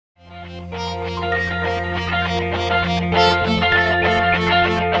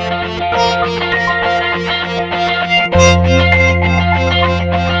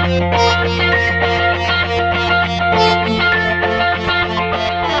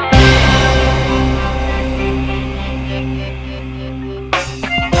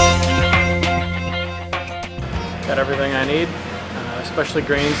need, especially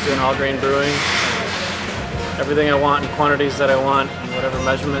grains, doing all grain brewing. Everything I want in quantities that I want, and whatever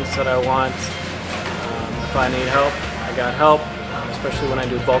measurements that I want. If I need help, I got help, especially when I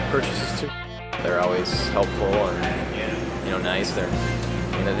do bulk purchases too. They're always helpful and nice.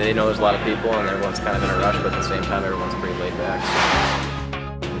 They know there's a lot of people and everyone's kind of in a rush, but at the same time everyone's pretty laid back.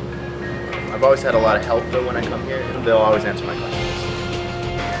 So. I've always had a lot of help though when I come here. They'll always answer my questions.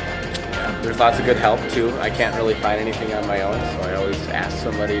 Yeah, there's lots of good help too. I can't really find anything on my own, so I always ask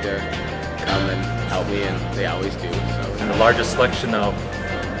somebody to come and help me, and they always do. So. And the largest selection of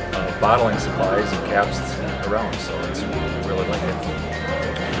bottling supplies and caps around, so we really like it.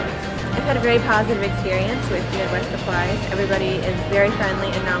 I've had a very positive experience with Midwest Supplies. Everybody is very friendly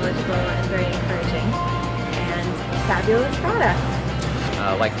and knowledgeable and very encouraging, and fabulous products.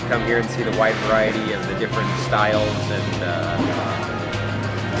 I like to come here and see the wide variety of the different styles and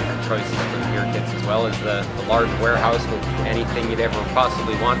different choices for the beer kits, as well as the large warehouse with anything you'd ever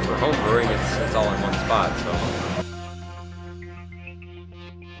possibly want for home brewing. It's all in one spot. So.